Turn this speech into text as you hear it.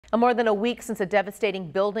More than a week since a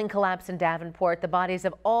devastating building collapse in Davenport, the bodies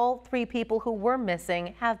of all 3 people who were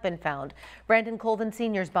missing have been found. Branden Colvin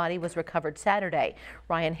Sr.'s body was recovered Saturday.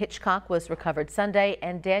 Ryan Hitchcock was recovered Sunday,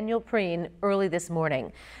 and Daniel Preen early this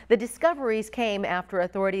morning. The discoveries came after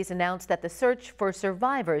authorities announced that the search for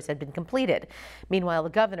survivors had been completed. Meanwhile, the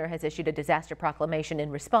governor has issued a disaster proclamation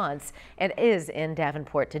in response and is in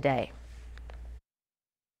Davenport today.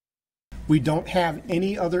 We don't have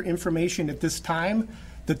any other information at this time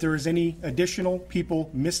that there is any additional people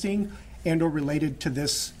missing and or related to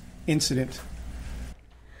this incident.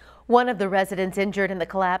 One of the residents injured in the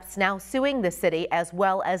collapse now suing the city as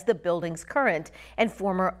well as the building's current and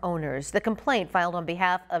former owners. The complaint, filed on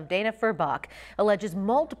behalf of Dana Furbach, alleges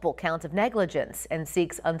multiple counts of negligence and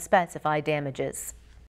seeks unspecified damages.